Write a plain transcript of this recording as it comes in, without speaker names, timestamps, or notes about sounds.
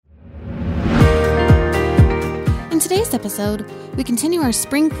this episode, we continue our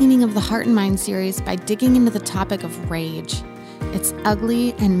spring cleaning of the heart and mind series by digging into the topic of rage. It's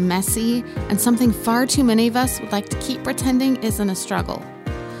ugly and messy and something far too many of us would like to keep pretending isn't a struggle.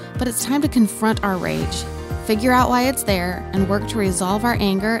 But it's time to confront our rage, figure out why it's there, and work to resolve our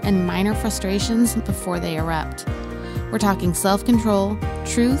anger and minor frustrations before they erupt. We're talking self-control,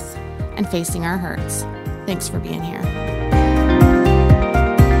 truth, and facing our hurts. Thanks for being here.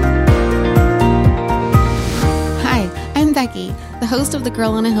 Hi, I'm Becky, the host of the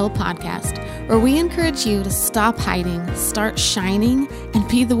Girl on a Hill podcast, where we encourage you to stop hiding, start shining, and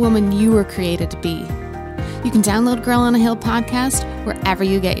be the woman you were created to be. You can download Girl on a Hill podcast wherever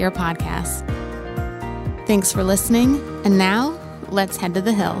you get your podcasts. Thanks for listening, and now let's head to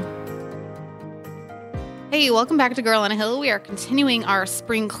the hill. Hey, welcome back to Girl on a Hill. We are continuing our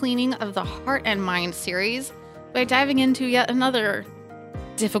spring cleaning of the heart and mind series by diving into yet another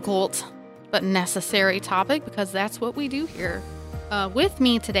difficult but necessary topic, because that's what we do here. With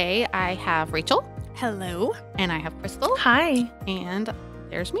me today, I have Rachel. Hello. And I have Crystal. Hi. And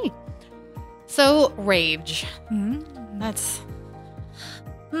there's me. So, rage. That's...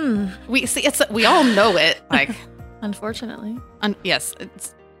 We all know it. Like, Unfortunately. Yes.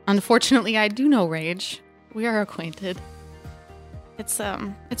 Unfortunately, I do know rage. We are acquainted. It's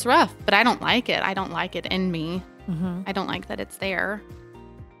rough, but I don't like it. I don't like it in me. Mm-hmm. I don't like that it's there.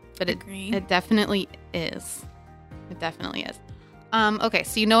 But it definitely is. It definitely is. Okay,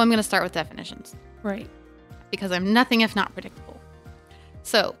 so I'm going to start with definitions. Right. Because I'm nothing if not predictable.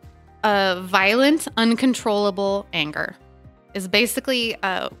 So, violent, uncontrollable anger is basically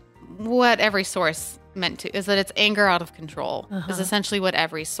what every source meant to, is that it's anger out of control, is essentially what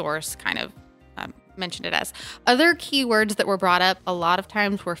every source kind of mentioned it as. Other keywords that were brought up a lot of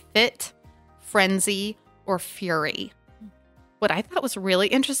times were fit, frenzy, or fury. What I thought was really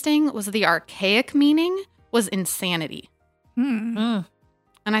interesting was the archaic meaning was insanity. And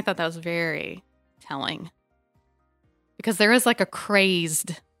I thought that was very telling, because there is like a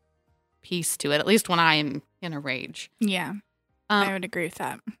crazed piece to it, at least when I'm in a rage. Yeah, I would agree with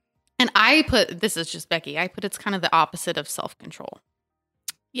that. And this is just Becky, I put it's kind of the opposite of self-control.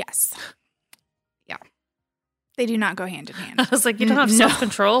 Yes. Yeah. They do not go hand in hand. I was like, you don't have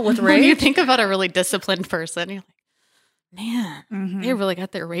self-control with rage? When you think about a really disciplined person, you're like, man, they really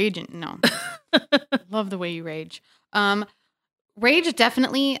got their rage in. No. Love the way you rage. Rage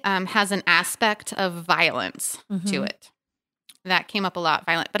definitely has an aspect of violence to it. That came up a lot,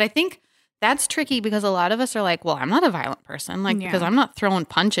 violent. But I think that's tricky because a lot of us are like, well, I'm not a violent person, because I'm not throwing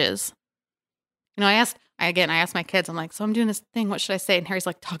punches. I asked my kids, I'm like, so I'm doing this thing, what should I say? And Harry's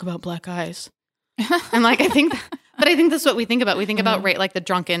like, talk about black eyes. I'm like, I think this is what we think about. We think about like the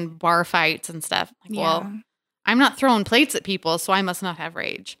drunken bar fights and stuff. Like, well, I'm not throwing plates at people, so I must not have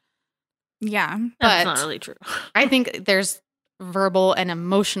rage. Yeah. That's not really true. I think there's verbal and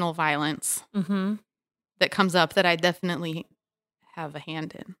emotional violence that comes up that I definitely have a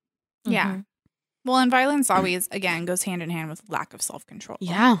hand in. Yeah. Well, and violence always, again, goes hand in hand with lack of self-control.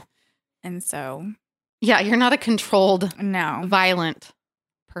 Yeah. And so... Yeah, you're not a controlled, violent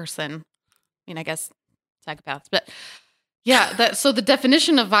person. I mean, I guess psychopaths. But yeah, so the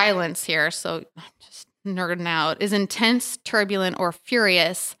definition of violence here, so just nerding out, is intense, turbulent, or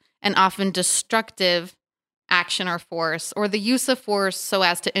furious, and often destructive action or force, or the use of force so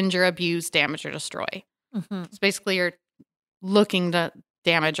as to injure, abuse, damage, or destroy. It's basically you're looking to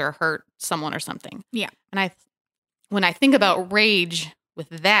damage or hurt someone or something. Yeah. And when I think about rage with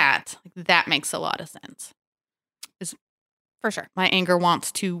that makes a lot of sense. For sure. My anger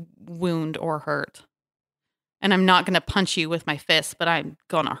wants to wound or hurt. And I'm not going to punch you with my fist, but I'm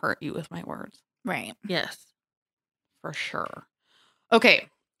going to hurt you with my words. Right. Yes. For sure. Okay,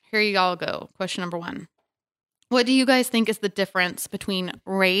 here you all go. Question number 1. What do you guys think is the difference between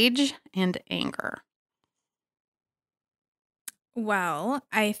rage and anger? Well,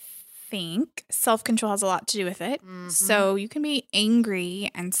 I think self-control has a lot to do with it. So you can be angry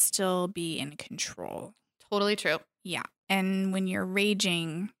and still be in control. Totally true. Yeah. And when you're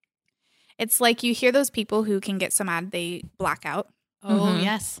raging, it's like you hear those people who can get so mad they black out. Oh,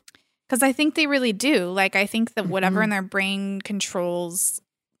 yes. Because I think they really do. Like, I think that whatever in their brain controls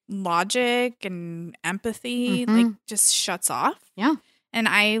logic and empathy, like, just shuts off. Yeah. And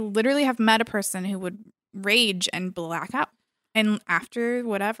I literally have met a person who would rage and black out. And after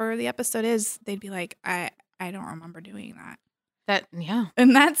whatever the episode is, they'd be like, I don't remember doing that. Yeah.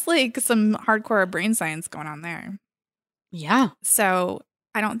 And that's like some hardcore brain science going on there. Yeah. So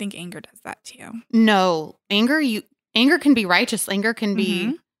I don't think anger does that to you. No. Anger can be righteous. Anger can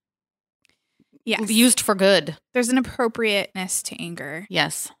be used for good. There's an appropriateness to anger.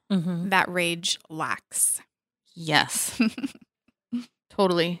 Yes. That rage lacks. Yes.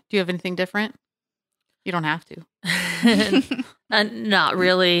 Totally. Do you have anything different? You don't have to. Not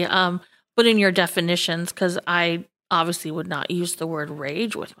really. But in your definitions, because I obviously would not use the word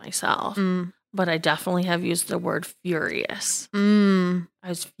rage with myself, but I definitely have used the word furious. I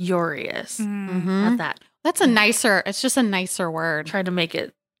was furious at that. That's it's just a nicer word. Tried to make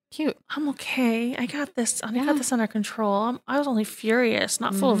it Cute. I'm okay. I got this. I got this under control. I was only furious,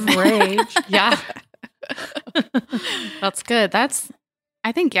 not full of rage. Yeah. That's good.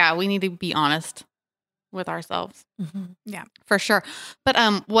 I think, we need to be honest with ourselves. Yeah, for sure.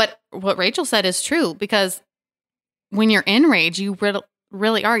 But what Rachel said is true, because when you're in rage, you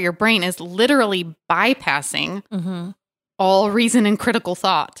really are. Your brain is literally bypassing all reason and critical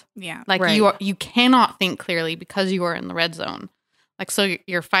thought. Yeah. Like you cannot think clearly because you are in the red zone. Like, so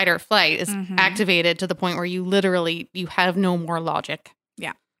your fight or flight is activated to the point where you have no more logic.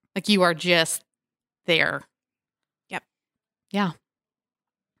 Yeah. Like you are just there. Yep. Yeah.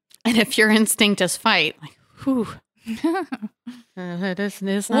 And if your instinct is fight, like, whew. It's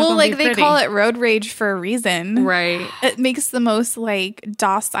not well, like they pretty. call it road rage for a reason. Right. It makes the most like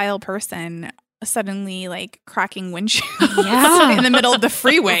docile person suddenly like cracking windshields in the middle of the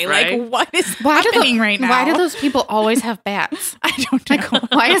freeway. Right. Like, what is happening right now? Why do those people always have bats? I don't know.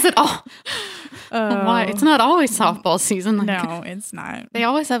 Like, why is it all? Why? It's not always softball season. Like, no, it's not. They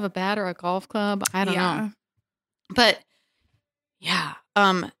always have a bat or a golf club. I don't know. But yeah.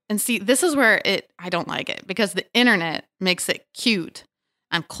 And see, this is where I don't like it, because the internet makes it cute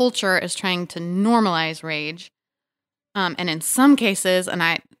and culture is trying to normalize rage. And in some cases,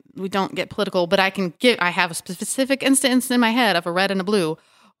 we don't get political, but I have a specific instance in my head of a red and a blue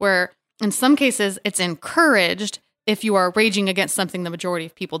where in some cases it's encouraged if you are raging against something the majority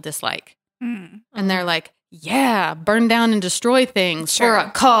of people dislike. And they're like, yeah, burn down and destroy things for a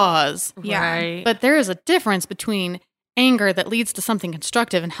cause. Yeah. Right. But there is a difference between anger that leads to something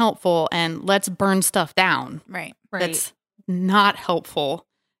constructive and helpful and let's burn stuff down. Right. That's not helpful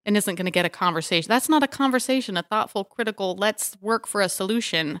and isn't going to get a conversation. That's not a conversation, a thoughtful, critical, let's work for a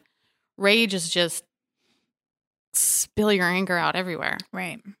solution. Rage is just spill your anger out everywhere.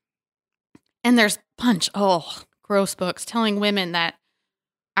 Right. And there's gross books telling women that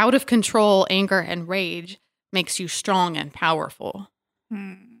out of control anger and rage makes you strong and powerful.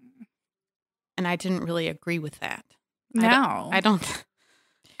 And I didn't really agree with that. No. I don't.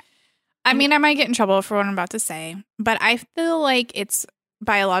 I mean, I might get in trouble for what I'm about to say, but I feel like it's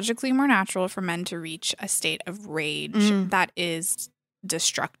biologically more natural for men to reach a state of rage that is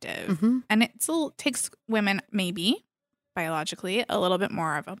destructive. And it still takes women, maybe biologically, a little bit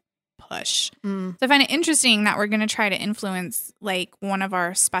more of a push. So I find it interesting that we're going to try to influence like one of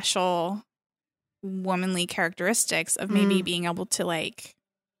our special womanly characteristics of maybe being able to like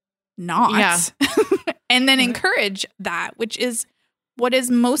not and then encourage that, which is what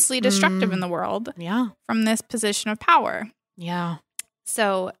is mostly destructive in the world from this position of power. Yeah.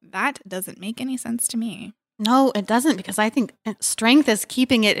 So that doesn't make any sense to me. No, it doesn't, because I think strength is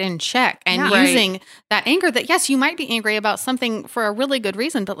keeping it in check and using that anger that, yes, you might be angry about something for a really good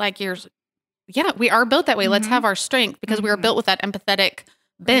reason, but like we are built that way. Let's have our strength because we are built with that empathetic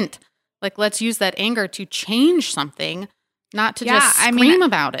bent. Like, let's use that anger to change something, not to just scream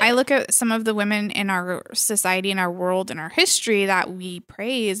about it. I look at some of the women in our society, in our world, in our history that we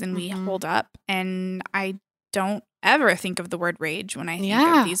praise and we hold up, and I don't ever think of the word rage when I think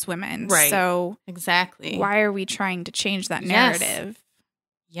of these women. Right. So exactly. why are we trying to change that narrative?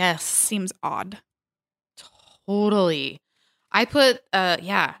 Yes. Seems odd. Totally. I put,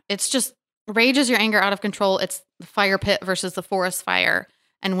 it's just rage is your anger out of control. It's the fire pit versus the forest fire.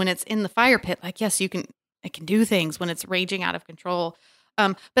 And when it's in the fire pit, like, yes, it can do things when it's raging out of control.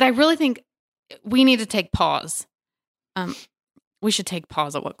 But I really think we need to take pause. We should take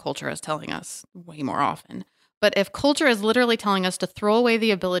pause at what culture is telling us way more often. But if culture is literally telling us to throw away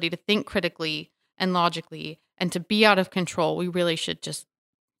the ability to think critically and logically and to be out of control, we really should just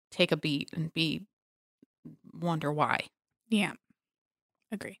take a beat and wonder why. Yeah.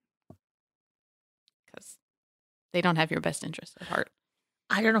 Agree. Because they don't have your best interest at heart.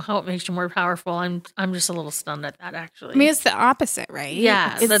 I don't know how it makes you more powerful. I'm just a little stunned at that, actually. I mean, it's the opposite, right?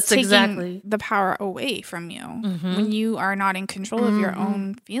 Yeah, it's that's taking exactly the power away from you. When you are not in control of your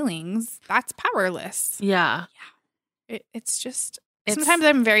own feelings, that's powerless. Yeah. It's just, sometimes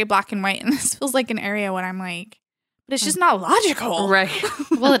I'm very black and white, and this feels like an area when I'm like, but it's just not logical. Right.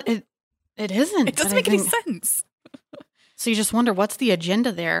 Well, it isn't. It doesn't make any sense. So you just wonder, what's the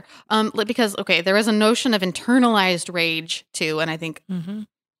agenda there? Because, there is a notion of internalized rage too. And I think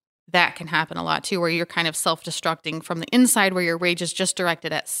that can happen a lot too, where you're kind of self-destructing from the inside, where your rage is just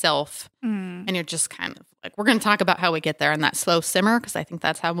directed at self. And you're just kind of like, we're going to talk about how we get there and that slow simmer, because I think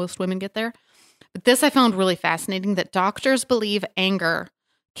that's how most women get there. But this I found really fascinating, that doctors believe anger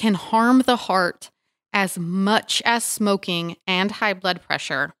can harm the heart as much as smoking and high blood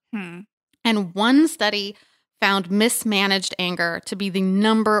pressure. And one study found mismanaged anger to be the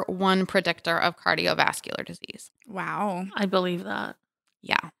number one predictor of cardiovascular disease. Wow. I believe that.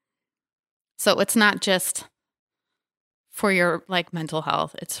 Yeah. So it's not just for your like mental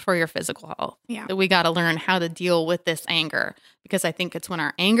health, it's for your physical health. Yeah. That we got to learn how to deal with this anger, because I think it's when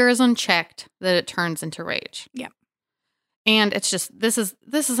our anger is unchecked that it turns into rage. Yeah. And it's just this is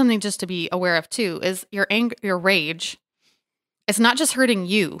something just to be aware of too, is your anger, your rage. It's not just hurting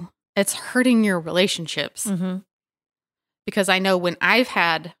you, it's hurting your relationships. Mm-hmm. Because I know when I've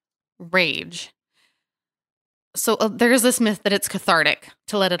had rage, so there's this myth that it's cathartic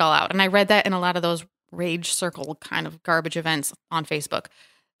to let it all out. And I read that in a lot of those rage circle kind of garbage events on Facebook,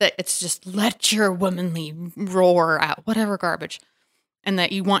 that it's just let your womanly roar out, whatever garbage, and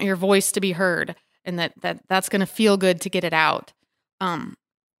that you want your voice to be heard, and that's going to feel good to get it out.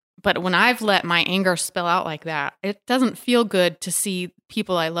 But when I've let my anger spill out like that, it doesn't feel good to see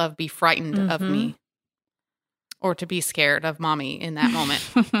people I love be frightened of me, or to be scared of mommy in that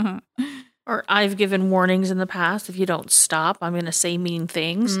moment. Or I've given warnings in the past, if you don't stop, I'm going to say mean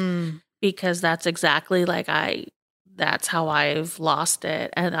things. Because that's exactly like that's how I've lost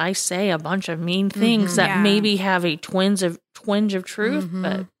it. And I say a bunch of mean things that maybe have a twinge of truth,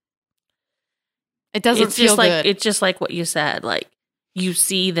 but it doesn't feel good. good. It's just like what you said. Like, you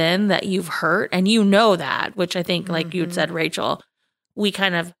see then that you've hurt, and you know that, which I think, like you had said, Rachel, we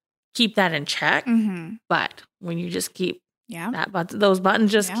kind of keep that in check. But when you just keep those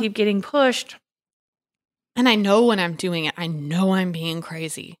buttons just keep getting pushed. And I know when I'm doing it, I know I'm being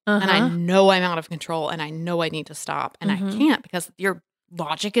crazy, and I know I'm out of control, and I know I need to stop, and I can't, because your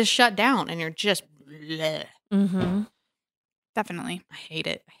logic is shut down, and you're just bleh. Definitely. I hate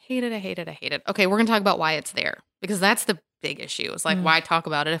it. I hate it. I hate it. I hate it. Okay, we're going to talk about why it's there, because that's the big issue. It's like, why talk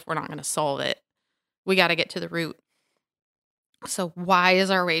about it if we're not going to solve it? We got to get to the root. So why is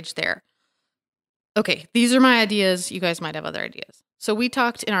our rage there? Okay, these are my ideas. You guys might have other ideas. So we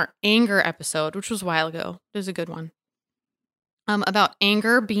talked in our anger episode, which was a while ago. It was a good one. About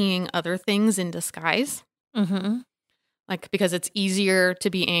anger being other things in disguise. Like, because it's easier to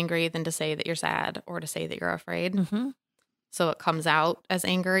be angry than to say that you're sad or to say that you're afraid. So it comes out as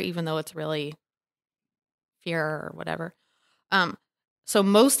anger, even though it's really fear or whatever. So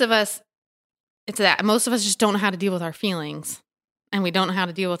most of us, it's that. Most of us just don't know how to deal with our feelings, and we don't know how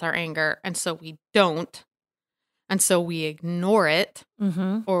to deal with our anger. And so we don't. And so we ignore it,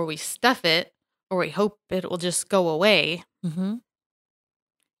 or we stuff it, or we hope it will just go away. And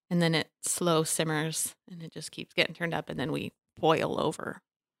then it slow simmers, and it just keeps getting turned up, and then we boil over.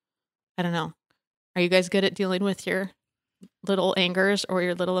 I don't know. Are you guys good at dealing with your little angers or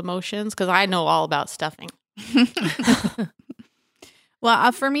your little emotions? Because I know all about stuffing.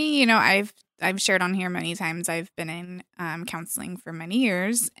 Well, for me, you know, I've shared on here many times. I've been in counseling for many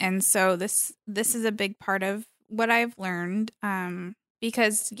years, and so this is a big part of what I've learned.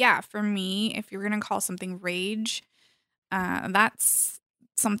 Because for me, if you're gonna call something rage, that's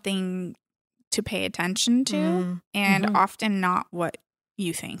something to pay attention to, and often not what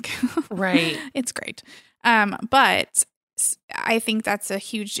you think. Right. It's great. But I think that's a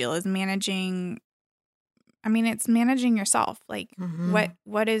huge deal, is managing. I mean, it's managing yourself. Like,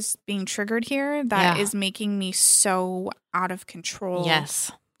 what is being triggered here that is making me so out of control?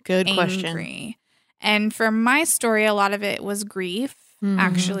 Yes. Good question. Angry. And for my story, a lot of it was grief,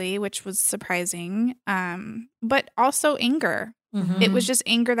 actually, which was surprising. But also anger. It was just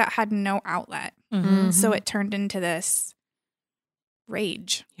anger that had no outlet. So it turned into this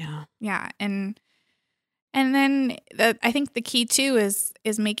rage. Yeah. And then I think the key too is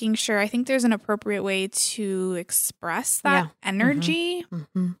making sure, I think there's an appropriate way to express that energy,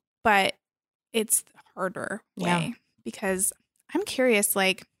 but it's the harder way, because I'm curious,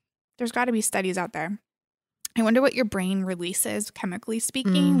 like, there's got to be studies out there. I wonder what your brain releases, chemically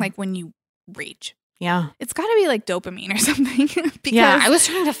speaking, like when you rage. Yeah. It's got to be like dopamine or something. Because, I was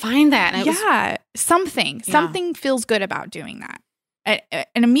trying to find that. And something feels good about doing that.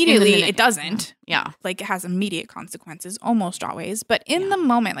 And immediately it doesn't. Yeah. Like, it has immediate consequences almost always. But in the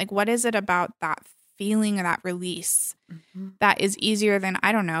moment, like, what is it about that feeling of that release that is easier than,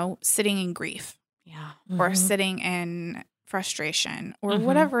 I don't know, sitting in grief? Yeah. Or sitting in frustration or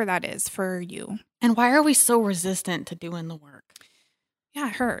whatever that is for you. And why are we so resistant to doing the work? Yeah,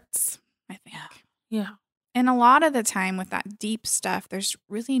 it hurts, I think. Yeah. And a lot of the time with that deep stuff, there's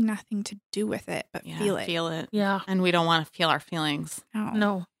really nothing to do with it but feel it. Feel it. Yeah. And we don't want to feel our feelings.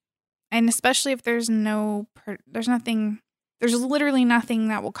 No. And especially if there's literally nothing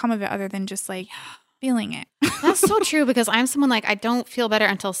that will come of it other than just like feeling it. That's so true, because I'm someone like, I don't feel better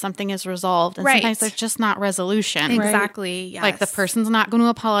until something is resolved. And Right. sometimes there's just not resolution. Exactly. Yes. Like the person's not going to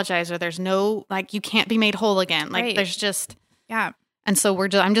apologize, or there's no, like, you can't be made whole again. Like Right. there's just, Yeah. and so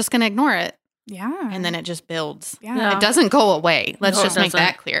I'm just going to ignore it. Yeah. And then it just builds. Yeah. Yeah. It doesn't go away. Let's No, it just make doesn't.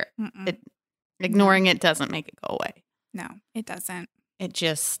 that clear. Mm-mm. Ignoring it doesn't make it go away. No, it doesn't. It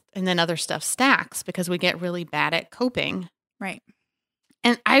just, and then other stuff stacks because we get really bad at coping. Right.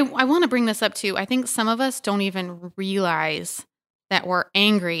 And I want to bring this up too. I think some of us don't even realize that we're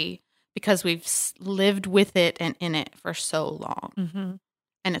angry because we've lived with it and in it for so long. Mm-hmm.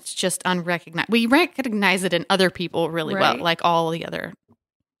 And it's just unrecognized. We recognize it in other people really well, Right. like all the other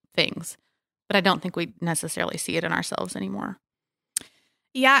things. But I don't think we necessarily see it in ourselves anymore.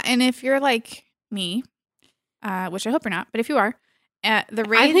 Yeah. And if you're like me, which I hope you're not, but if you are, the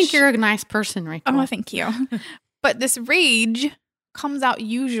rage. I think you're a nice person, Rachel. Oh, thank you. But this rage comes out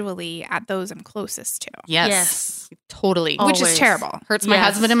usually at those I'm closest to. Yes. Totally. Oh. Which is Always. terrible. Hurts my Yes.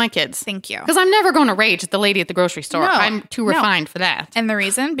 husband and my kids. Thank you. Because I'm never going to rage at the lady at the grocery store. No, I'm too no. refined for that. And the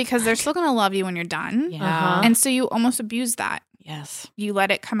reason? Because they're still going to love you when you're done. Yeah. Uh-huh. And so you almost abuse that. Yes. You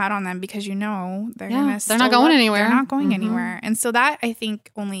let it come out on them because you know they're Yeah, going to they're not going anywhere. They're not going Mhm. anywhere. And so that, I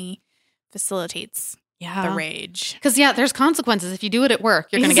think, only facilitates Yeah. the rage. Because, there's consequences. If you do it at work,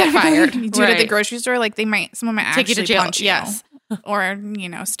 you're going to get Exactly. fired. You do it at the Right. grocery store, like someone might Take you actually to jail. punch you. Yes. Or,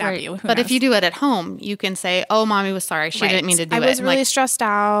 stab Right. you. Who But if knows? you do it at home, you can say, oh, mommy was sorry. She Right. didn't mean to do I it. was really Like, stressed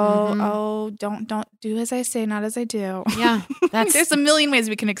out. Mhm. Oh, don't do as I say, not as I do. yeah. That's, There's a million ways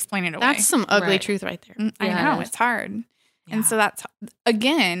we can explain it away. that's some ugly Right. truth right there. I Yeah, know, it is. it's hard. Yeah. And so that's,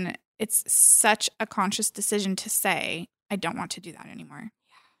 again, it's such a conscious decision to say, I don't want to do that anymore.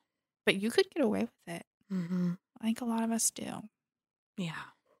 But you could get away with it. Mm-hmm. I think a lot of us do. Yeah.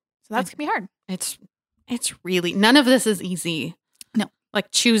 So that's going to be hard. It's really, none of this is easy. No.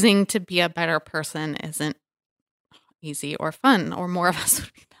 Like choosing to be a better person isn't easy or fun, or more of us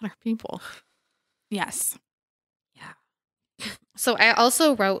would be better people. Yes. So I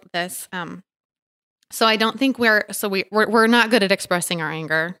also wrote this. So I don't think we're not good at expressing our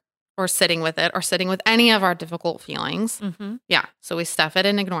anger or sitting with it or sitting with any of our difficult feelings. Mm-hmm. Yeah. So we stuff it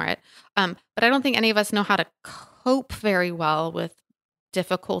and ignore it. But I don't think any of us know how to cope very well with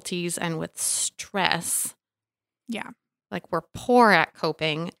difficulties and with stress. Yeah. Like we're poor at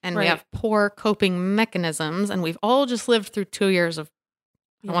coping, and we Right. have poor coping mechanisms, and we've all just lived through 2 years of,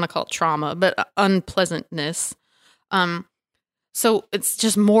 I don't want to call it trauma, but unpleasantness. So it's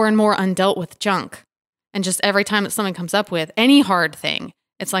just more and more undealt with junk. And just every time that something comes up with any hard thing,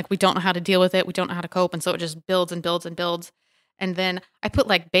 it's like we don't know how to deal with it. We don't know how to cope. And so it just builds and builds and builds. And then I put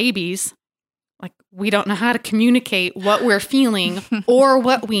like babies, like we don't know how to communicate what we're feeling or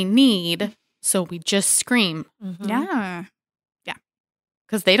what we need. So we just scream Mm-hmm. Yeah.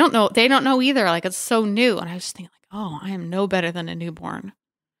 because they don't know. They don't know either. Like it's so new. And I was just thinking like, oh, I am no better than a newborn.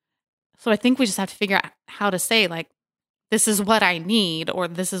 So I think we just have to figure out how to say like, this is what I need, or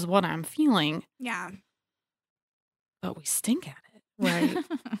this is what I'm feeling. Yeah. But we stink at it. Right.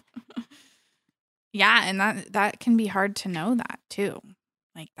 Yeah. And that can be hard to know that too.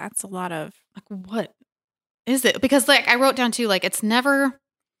 Like that's a lot of, Like, what is it? Because, like, I wrote down too, like, it's never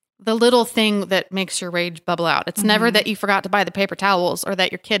the little thing that makes your rage bubble out. It's never Mhm. that you forgot to buy the paper towels or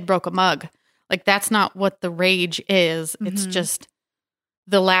that your kid broke a mug. Like, that's not what the rage is. It's Mhm. just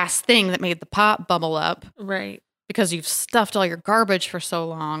the last thing that made the pot bubble up Right. because you've stuffed all your garbage for so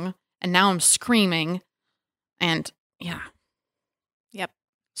long. And now I'm screaming. And yeah. Yep.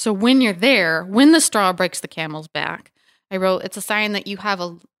 So when you're there, when the straw breaks the camel's back, I wrote, it's a sign that you have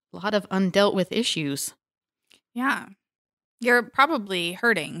a lot of undealt with issues. Yeah. You're probably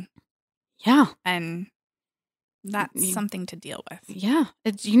hurting, Yeah. and that's You- something to deal with. Yeah.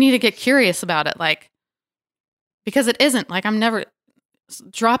 You need to get curious about it. Like, because it isn't like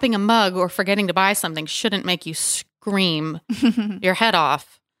dropping a mug or forgetting to buy something shouldn't make you scream your head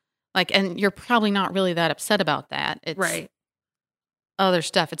off. Like, and you're probably not really that upset about that. It's Right. other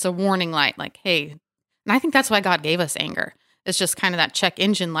stuff. It's a warning light. Like, hey, and I think that's why God gave us anger. It's just kind of that check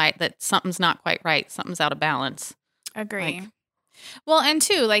engine light that something's not quite right. Something's out of balance. Agree. Like- Well, and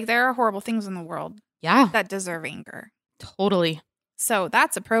two, like there are horrible things in the world Yeah, that deserve anger. totally. So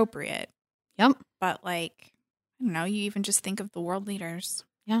that's appropriate. Yep. But like, I don't know, you even just think of the world leaders.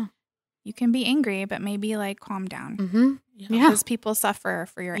 Yeah. You can be angry, but maybe like calm down. Mm-hmm. Yeah. Yeah. Because people suffer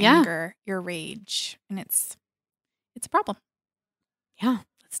for your Yeah. anger, your rage, and it's a problem. Yeah.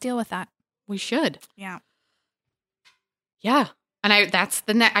 Let's deal with that. We should. Yeah. Yeah. And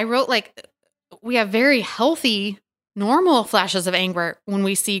I wrote like, we have very healthy normal flashes of anger when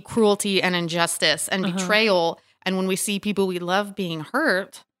we see cruelty and injustice and betrayal, and when we see people we love being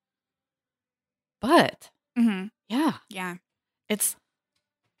hurt. But yeah,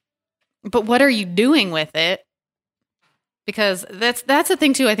 but what are you doing with it? Because that's the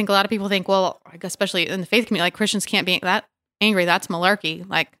thing too. I think a lot of people think, well, especially in the faith community, like Christians can't be that angry. That's malarkey.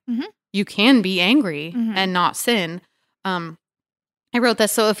 Like you can be angry and not sin. I wrote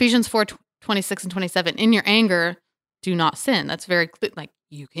this. So Ephesians 4:26 and 27, in your anger, do not sin. That's very clear. Like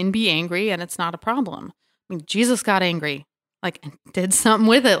you can be angry and it's not a problem. I mean, Jesus got angry, like, and did something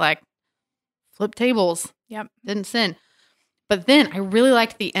with it, like flip tables. Yep. Didn't sin. But then I really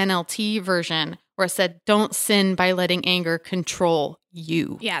liked the NLT version where it said, don't sin by letting anger control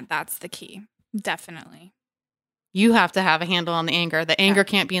you. Yeah, that's the key. Definitely. You have to have a handle on the anger. The anger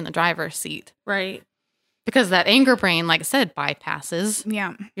can't be in the driver's seat. Right. Because that anger brain, like I said, bypasses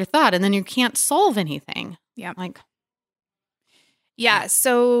your thought, and then you can't solve anything. Yeah. Yeah.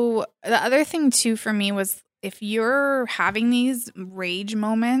 So the other thing too for me was if you're having these rage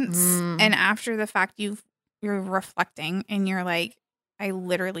moments and after the fact you're reflecting and you're like, I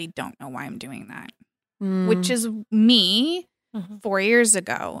literally don't know why I'm doing that, which is me 4 years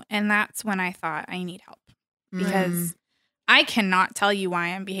ago. And that's when I thought I need help because I cannot tell you why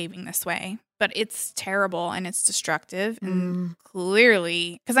I'm behaving this way, but it's terrible and it's destructive and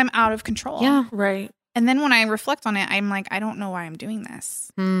clearly because I'm out of control. Yeah. Right. And then when I reflect on it, I'm like, I don't know why I'm doing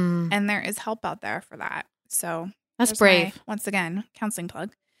this. And there is help out there for that. So that's brave. Once again, counseling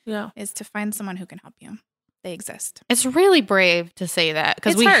plug is to find someone who can help you. They exist. It's really brave to say that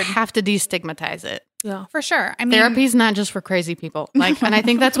because we hard. have to destigmatize it. Yeah, for sure. I mean, therapy's not just for crazy people. Like, and I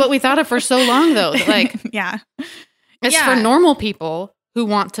think that's what we thought of for so long, though. Like, it's for normal people who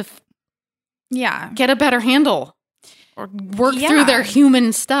want to, get a better handle or work through their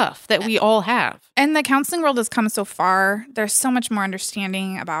human stuff that we all have. And the counseling world has come so far. There's so much more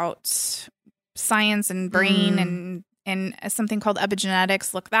understanding about science and brain and something called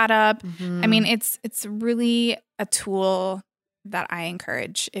epigenetics. Look that up. I mean, it's really a tool that I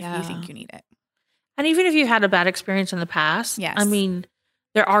encourage if you think you need it. And even if you've had a bad experience in the past, I mean,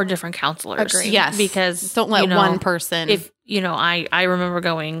 there are different counselors. Agreed. Yes. Because don't let one person. If, I remember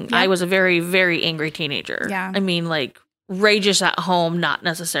going, I was a very, very angry teenager. Yeah. I mean, like, rageous at home, not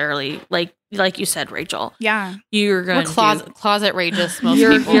necessarily like you said, Rachel. Yeah. You're going closet rageous, most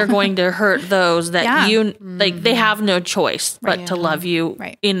people. You're going to hurt those that they have no choice but to love you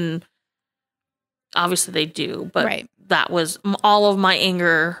in, obviously they do, but that was, all of my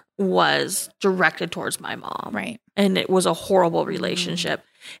anger was directed towards my mom. Right. And it was a horrible relationship.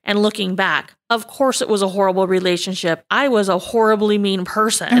 And looking back, of course it was a horrible relationship. I was a horribly mean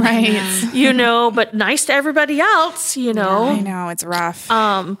person. Right. But nice to everybody else, I know, it's rough.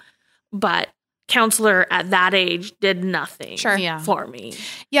 But counselor at that age did nothing for me.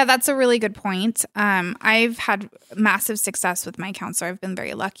 Yeah, that's a really good point. I've had massive success with my counselor. I've been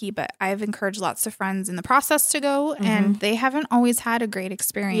very lucky, but I've encouraged lots of friends in the process to go, and they haven't always had a great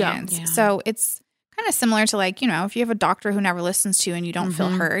experience. Yeah. So it's kind of similar to like, if you have a doctor who never listens to you and you don't feel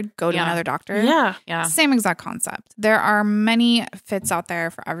heard, go to another doctor. Yeah. Same exact concept. There are many fits out there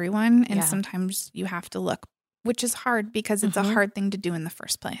for everyone, and sometimes you have to look, which is hard because it's a hard thing to do in the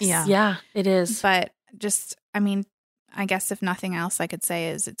first place. Yeah, it is. But just, I mean, I guess if nothing else I could say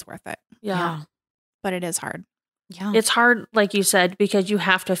is it's worth it. Yeah. But it is hard. Yeah. It's hard, like you said, because you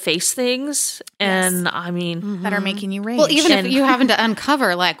have to face things. And I mean, that are making you rage. Well, even if you having to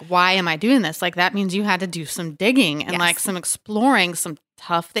uncover, like, why am I doing this? Like, that means you had to do some digging and like some exploring, some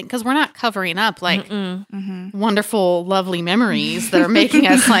tough thing, because we're not covering up like wonderful, lovely memories that are making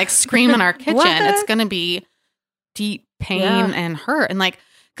us like scream in our kitchen. It's going to be deep pain and hurt. And like,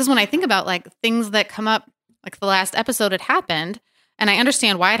 because when I think about like things that come up, like the last episode had happened, and I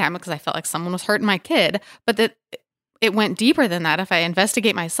understand why it happened because I felt like someone was hurting my kid, but that it went deeper than that. If I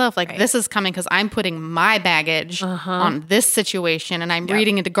investigate myself, like this is coming because I'm putting my baggage on this situation, and I'm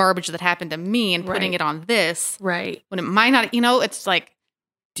reading into garbage that happened to me and putting it on this. Right. When it might not, it's like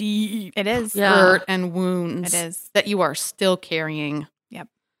deep. It is hurt and wounds. It is that you are still carrying. Yep.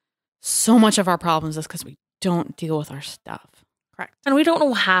 So much of our problems is because we don't deal with our stuff. Correct. And we don't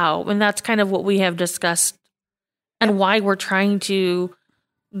know how. And that's kind of what we have discussed and why we're trying to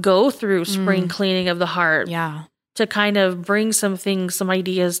go through spring cleaning of the heart. Yeah. To kind of bring some things, some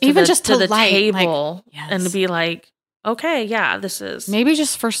ideas to even the, just to the light, table like, and to be like, okay, yeah, this is. Maybe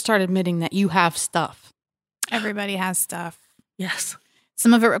just first start admitting that you have stuff. Everybody has stuff. Yes.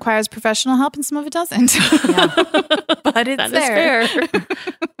 Some of it requires professional help and some of it doesn't. But it's that there. Is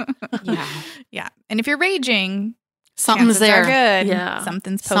fair. Yeah. And if you're raging, something's there. Are good. Yeah.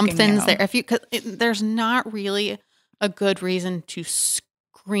 Something's poking Something's you. there. There's not really a good reason to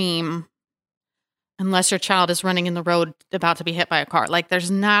scream unless your child is running in the road about to be hit by a car. Like,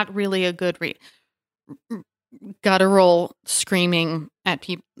 there's not really a good guttural screaming at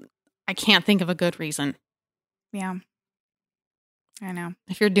people. I can't think of a good reason. Yeah. I know.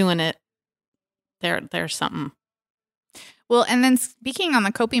 If you're doing it, there's something. Well, and then speaking on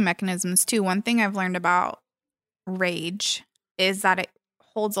the coping mechanisms too, one thing I've learned about rage is that it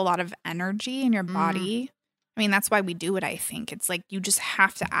holds a lot of energy in your body. I mean, that's why we do it, I think. It's like you just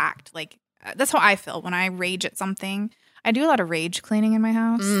have to act. Like, that's how I feel when I rage at something. I do a lot of rage cleaning in my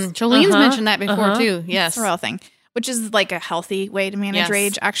house. Jolene's mentioned that before too. Yes. It's a real thing, which is like a healthy way to manage Yes.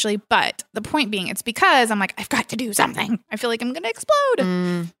 rage, actually. But the point being, it's because I'm like, I've got to do something. I feel like I'm going to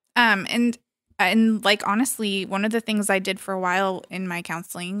explode. And like, honestly, one of the things I did for a while in my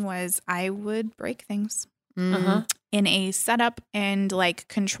counseling was I would break things in a setup and like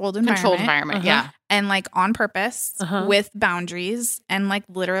controlled environment. Yeah. And like on purpose with boundaries. And like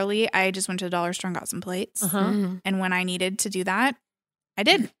literally, I just went to the dollar store and got some plates. And when I needed to do that, I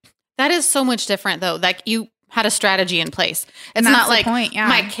did. That is so much different though. Like, you had a strategy in place. It's that's not the like point, yeah.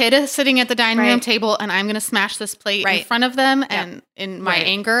 my kid is sitting at the dining room Right. table and I'm going to smash this plate in Right. front of them and in my Right.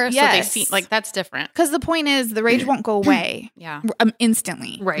 anger. So Yes. they see, like, that's different. Because the point is, the rage won't go away Yeah.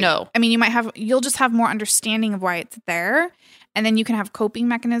 instantly. Right. No. I mean, you'll just have more understanding of why it's there. And then you can have coping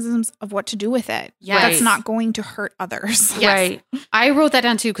mechanisms of what to do with it. Yes. That's not going to hurt others. Yes. Right. I wrote that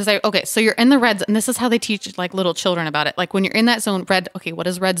down too because so you're in the red zone, and this is how they teach like little children about it. Like, when you're in that zone, what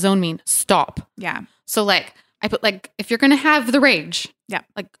does red zone mean? Stop. Yeah. So like I put like, if you're going to have the rage, Yeah.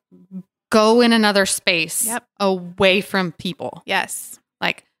 like go in another space Yep. away from people. Yes.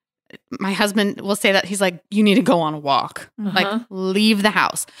 Like, my husband will say that he's like, you need to go on a walk, like leave the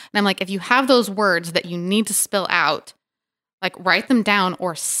house. And I'm like, if you have those words that you need to spill out, like write them down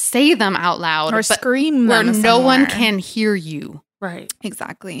or say them out loud Or scream where them no one somewhere. can hear you. Right.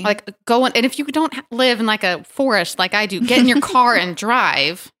 Exactly. Like, go on. And if you don't live in like a forest like I do, get in your car and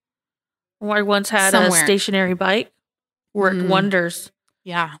drive. I once had Somewhere. a stationary bike. Worked wonders.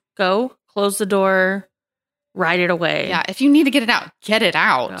 Yeah. Go, close the door, ride it away. Yeah. If you need to get it out, get it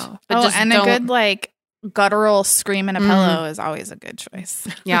out. No. But just and don't, a good like guttural scream in a pillow is always a good choice.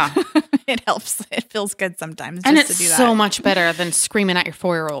 Yeah. It helps. It feels good sometimes and just it's to do that. so much better than screaming at your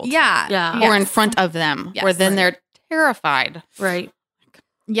 4-year-old. Yeah. Yeah. Or in Yes. front of them, Yes. where then Right. they're terrified. Right.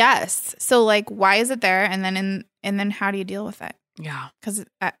 Yes. So like, why is it there? And then how do you deal with it? Yeah. Because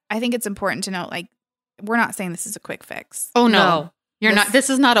I think it's important to note, like, we're not saying this is a quick fix. Oh, no. No. You're not. This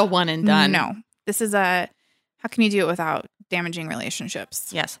is not a one and done. No. This is how can you do it without damaging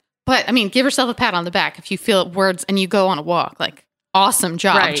relationships? Yes. But I mean, give yourself a pat on the back if you feel words and you go on a walk. Like, awesome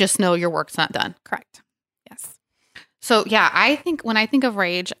job. Right. Just know your work's not done. Correct. Yes. So, yeah, I think when I think of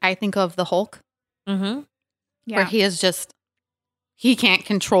rage, I think of the Hulk, Mm-hmm. Yeah. where he can't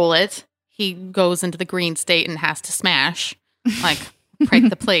control it. He goes into the green state and has to smash, like, break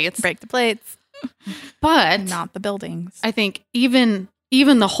the plates. Break the plates. But Not the buildings. I think even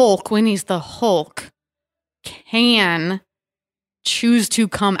the Hulk, when he's the Hulk, can choose to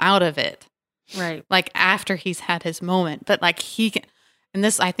come out of it. Right. Like, after he's had his moment. But like, he can, and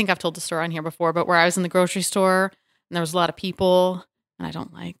this, I think I've told the story on here before, but where I was in the grocery store and there was a lot of people, and I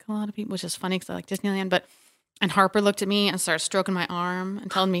don't like a lot of people, which is funny because I like Disneyland, and Harper looked at me and started stroking my arm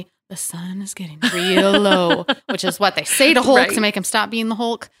and telling me the sun is getting real low, which is what they say to Hulk Right. to make him stop being the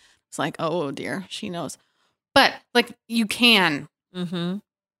Hulk. It's like, oh dear, she knows. But like, you can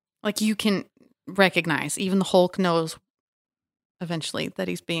recognize, even the Hulk knows eventually that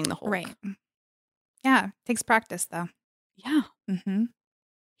he's being the Hulk. Right. Yeah. Takes practice though. Yeah. Mm-hmm.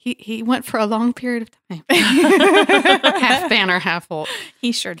 He went for a long period of time. Half Banner, half Hulk.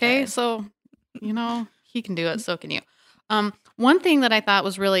 He sure Okay, did. so, he can do it, so can you. One thing that I thought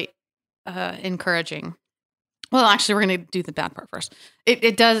was really encouraging. Well, actually, we're going to do the bad part first.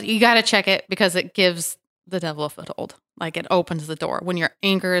 It does, you got to check it because it gives the devil a foothold. Like, it opens the door. When your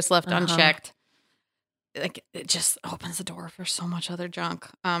anger is left unchecked, like, it just opens the door for so much other junk.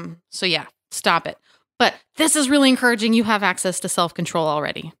 So yeah, stop it. But this is really encouraging. You have access to self-control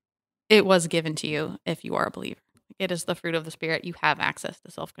already. It was given to you if you are a believer. It is the fruit of the Spirit. You have access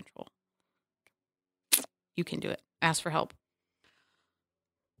to self-control. You can do it. Ask for help.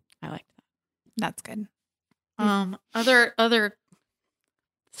 I like that. That's good. Other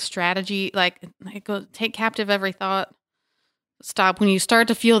strategy, like go take captive every thought. Stop when you start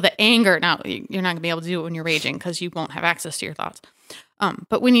to feel the anger. Now, you're not going to be able to do it when you're raging because you won't have access to your thoughts.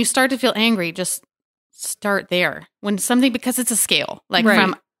 But when you start to feel angry, just start there. When something, because it's a scale, like Right.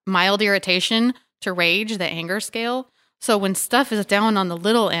 from mild irritation to rage, the anger scale. So when stuff is down on the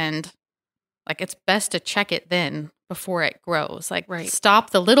little end, Like, it's best to check it then before it grows. Like, Right. stop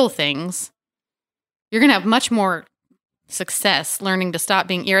the little things. You're going to have much more success learning to stop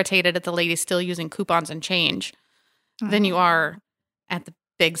being irritated at the lady still using coupons and change than you are at the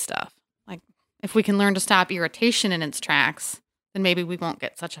big stuff. Like, if we can learn to stop irritation in its tracks, then maybe we won't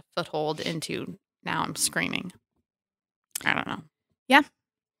get such a foothold into now I'm screaming. I don't know.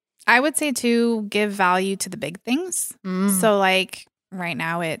 I would say to give value to the big things. So like right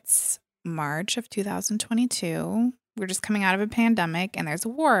now it's March of 2022. We're just coming out of a pandemic and there's a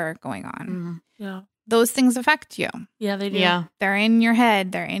war going on. Yeah. Those things affect you. Yeah, they do. Yeah. They're in your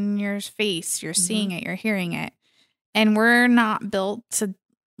head. They're in your face. You're seeing it. You're hearing it. And we're not built to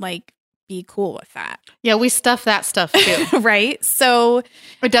like be cool with that. Yeah, we stuff that stuff too. Right? So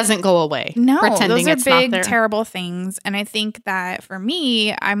It doesn't go away. no, pretending those are it's not big, there. terrible things. And I think that for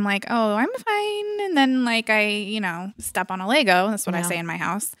me, I'm like, oh, I'm fine. And then like I, step on a Lego. That's what I Yeah. say in my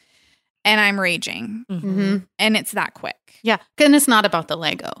house. And I'm raging. Mm-hmm. And it's that quick. Yeah, and it's not about the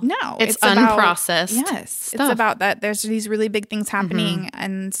Lego. No, It's about- unprocessed. Yes. stuff. It's about that there's these really big things happening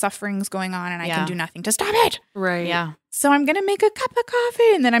and sufferings going on and I Yeah. can do nothing to stop it. Right. Yeah. So I'm going to make a cup of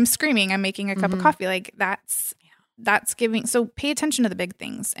coffee and then I'm screaming. I'm making a cup of coffee. Like that's giving. So pay attention to the big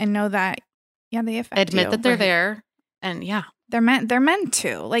things and know that, yeah, they affect Admit you. that they're there. And yeah. They're meant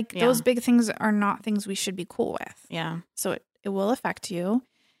to. Like Yeah. those big things are not things we should be cool with. Yeah. So it will affect you.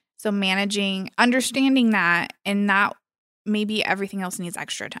 So understanding that and that maybe everything else needs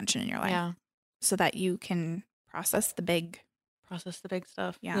extra attention in your life Yeah. so that you can process the big. Process the big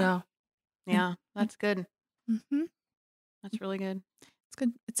stuff. Yeah. Yeah. Yeah. That's good. Mm-hmm. That's really good. It's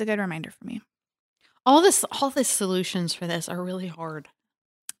good. It's a good reminder for me. All the solutions for this are really hard.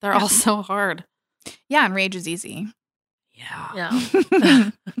 They're Yeah. all so hard. Yeah, and rage is easy. Yeah. Yeah.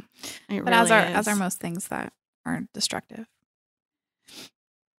 but It as really are is. most things that are destructive.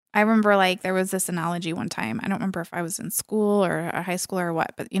 I remember like there was this analogy one time. I don't remember if I was in school or a high school or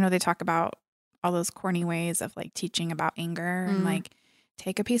what, but they talk about all those corny ways of like teaching about anger and like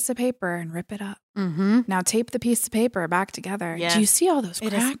take a piece of paper and rip it up. Mm-hmm. Now tape the piece of paper back together. Yes. Do you see all those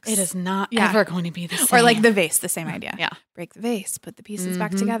cracks? It is not Yeah. ever going to be the same. Or like the vase, the same idea. Yeah. Break the vase, put the pieces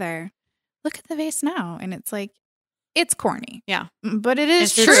back Mhm. together. Look at the vase now. And it's like, it's corny. Yeah. But it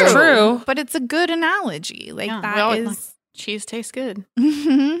is It's true. true. But it's a good analogy. Like Yeah, that well, is. cheese tastes good.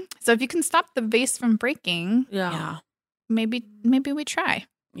 Mhm. So if you can stop the vase from breaking, Yeah. maybe we try.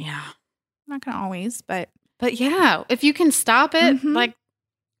 Yeah. Not gonna always, but But yeah, if you can stop it Mhm. like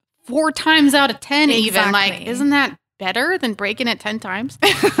 4 times out of 10 even, like, Exactly. isn't that better than breaking it 10 times?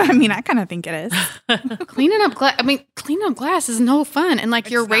 I mean, I kind of think it is. Cleaning up glass is no fun. And like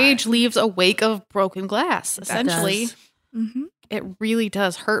your It's not. rage leaves a wake of broken glass. Essentially, does. Mm-hmm. it really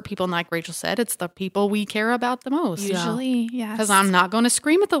does hurt people. And like Rachel said, it's the people we care about the most. Yeah. Usually, yes. Because I'm not going to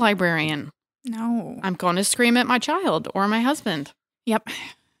scream at the librarian. No. I'm going to scream at my child or my husband. Yep.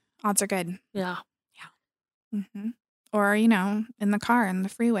 Odds are good. Yeah. Mm-hmm. Or, in the car, in the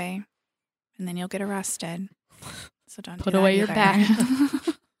freeway, and then you'll get arrested. So don't Put do that away your either.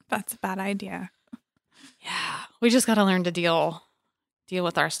 bat. That's a bad idea. Yeah. We just got to learn to deal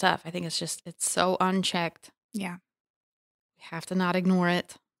with our stuff. I think it's so unchecked. Yeah. We have to not ignore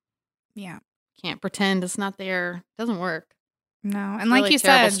it. Yeah. Can't pretend it's not there. Doesn't work. No. And It's like really you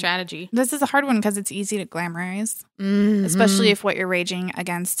terrible said, strategy. this is a hard one because it's easy to glamorize, Mhm. especially if what you're raging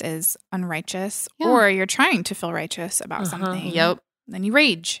against is unrighteous Yeah. or you're trying to feel righteous about Uh-huh. something. Yep. Then you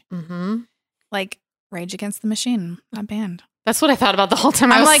rage. Mm-hmm. Like Rage Against the Machine, that band. That's what I thought about the whole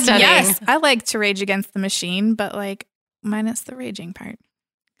time I I'm was like, studying. yes, I like to rage against the machine, but like minus the raging part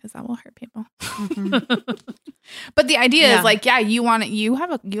because that will hurt people. Mhm. But the idea Yeah. is like, yeah, you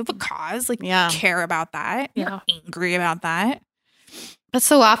have a cause, like Yeah. care about that. Yeah. You're angry about that. But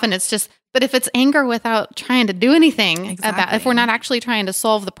so often it's just, but if it's anger without trying to do anything about, Exactly. if we're not actually trying to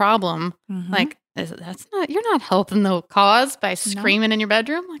solve the problem, Mhm. like you're not helping the cause by screaming in your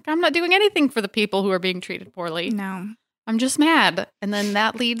bedroom. Like, I'm not doing anything for the people who are being treated poorly. no. I'm just mad. And then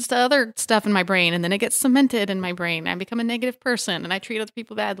that leads to other stuff in my brain. And then it gets cemented in my brain. I become a negative person and I treat other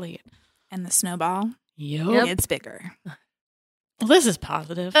people badly. And the snowball, Yep. it's bigger. Well, this is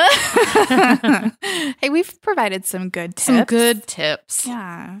positive. Hey, we've provided some good tips. Some good tips.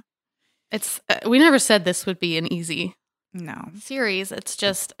 Yeah. It's we never said this would be an easy No. series. It's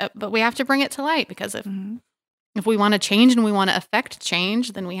just, but we have to bring it to light because Mhm. if we want to change and we want to affect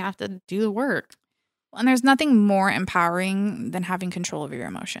change, then we have to do the work. And there's nothing more empowering than having control over your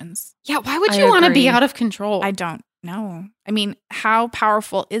emotions. Yeah. Why would I you want to be agree. out of control? I don't know. I mean, how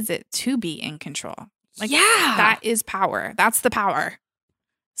powerful is it to be in control? Like, yeah. that is power. That's the power.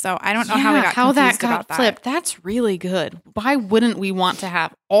 So I don't know how we got how that confused about got flipped. That's really good. Why wouldn't we want to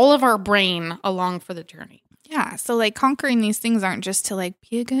have all of our brain along for the journey? Yeah. So like conquering these things aren't just to like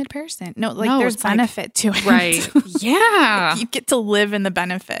be a good person. No, like No, there's it's like- benefit to it. Right. Yeah. You get to live in the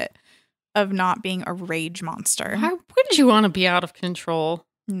benefit of not being a rage monster. Why would you want to be out of control?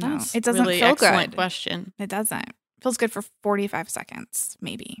 No, That's it doesn't really feel excellent good. question. It doesn't. It feels good for 45 seconds,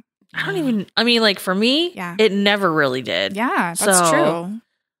 maybe. I don't even, I mean, like for me, Yeah. it never really did. Yeah, that's So- true.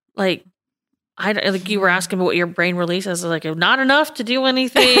 Like, like you were asking me what your brain releases, like not enough to do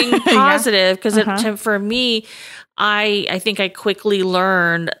anything positive. Because Uh-huh. for me, I think I quickly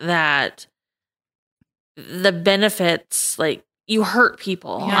learned that the benefits, like you hurt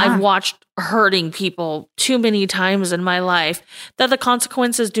people. Yeah. I've watched hurting people too many times in my life that the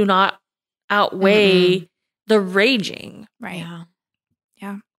consequences do not outweigh the raging. Right. Yeah.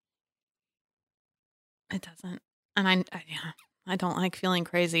 Yeah. It doesn't. And I don't like feeling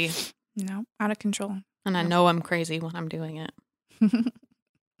crazy. No, out of control. And I Yep. know I'm crazy when I'm doing it.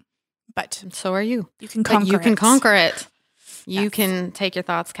 But And so are you. you can But conquer you can it. conquer it. You Yes. can take your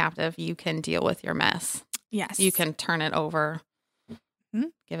thoughts captive. You can deal with your mess. Yes. You can turn it over.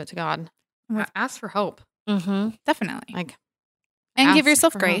 Mhm. Give it to God. With- Ask for hope. Mm-hmm. Definitely. Like, And give ask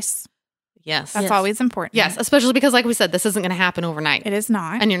yourself for help. grace. yes. That's Yes. always important. Yes, especially because, like we said, this isn't going to happen overnight. It is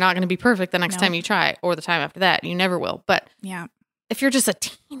not. And you're not going to be perfect the next No. time you try or the time after that. You never will. But Yeah. if you're just a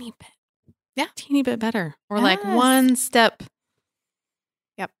teeny bit better, or like Yes. one step.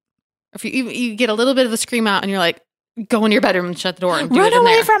 Yep. If you get a little bit of a scream out and you're like, go in your bedroom and shut the door and do Run it in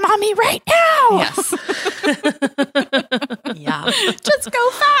away there. from mommy right now. Yes. Yeah. Just go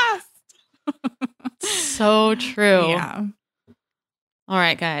fast. So true. Yeah. All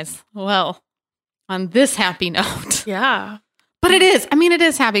right, guys. Well, on this happy note, Yeah. but it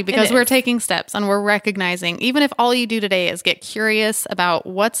is happy because It we're is. taking steps and we're recognizing, even if all you do today is get curious about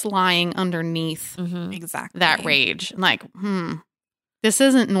what's lying underneath Mm-hmm. Exactly. that rage. Like, this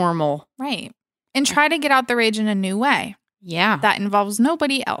isn't normal. Right. And try to get out the rage in a new way Yeah. that involves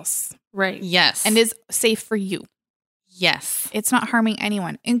nobody else Right. Yes. and is safe for you. yes. It's not harming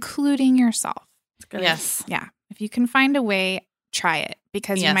anyone, including yourself. Good. Yes. Yeah. If you can find a way, try it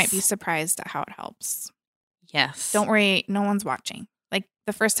because you might be Yes. surprised at how it helps. Yes. Don't worry, no one's watching. Like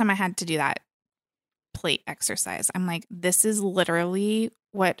the first time I had to do that plate exercise, I'm like, this is literally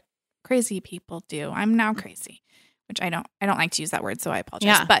what crazy people do. I'm now crazy, which I don't like to use that word, so I apologize.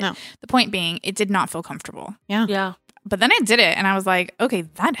 Yeah. But no. the point being, it did not feel comfortable. Yeah. But then I did it and I was like, okay,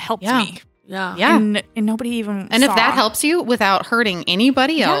 that helped Yeah. me. Yeah. Yeah. And nobody even And if saw. that helps you without hurting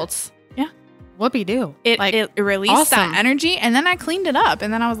anybody Yeah. else, Yeah. whoopee do. It released awesome. that energy and then I cleaned it up.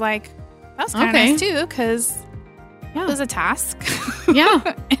 And then I was like, that was kind of Okay. nice too because Yeah. it was a task. Yeah.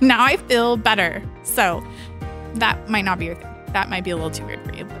 And now I feel better. So that might not be your thing. That might be a little too weird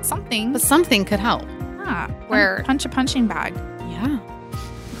for you. But something, But something could help. where- punch a punching bag. Yeah.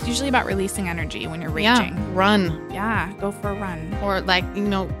 It's usually about releasing energy when you're Yeah. raging. Run. Yeah. Go for a run. Or like,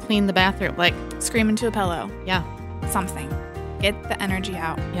 clean the bathroom. Like, Scream into a pillow. yeah. Something. Get the energy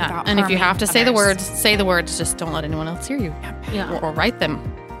out. Yeah. without And if you harming have to say the others. words, say the words. Just don't let anyone else hear you. Yeah. Or write them.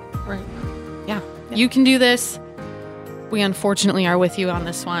 Right. Yeah. You can do this. We unfortunately are with you on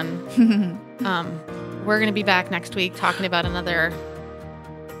this one. We're going to be back next week talking about another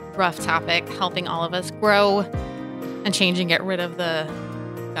rough topic, helping all of us grow and change and get rid of the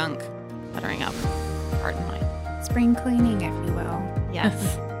gunk cluttering up heart and mind. Spring cleaning, if you will.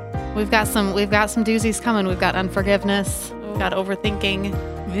 Yes. We've got some doozies coming. We've got unforgiveness. We've got overthinking.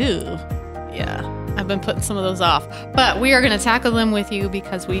 Ew. Yeah. I've been putting some of those off. But we are going to tackle them with you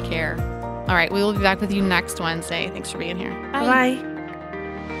because we care. All right. We will be back with you next Wednesday. Thanks for being here. Bye.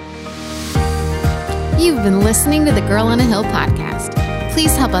 You've been listening to the Girl on a Hill podcast.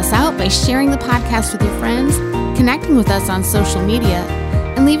 Please help us out by sharing the podcast with your friends, connecting with us on social media,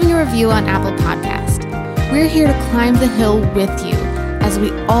 and leaving a review on Apple Podcast. We're here to climb the hill with you as we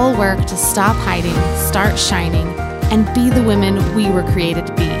all work to stop hiding, start shining, and be the women we were created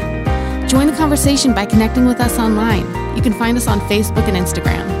to be. Join the conversation by connecting with us online. You can find us on Facebook and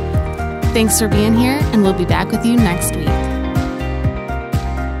Instagram. Thanks for being here, and we'll be back with you next week.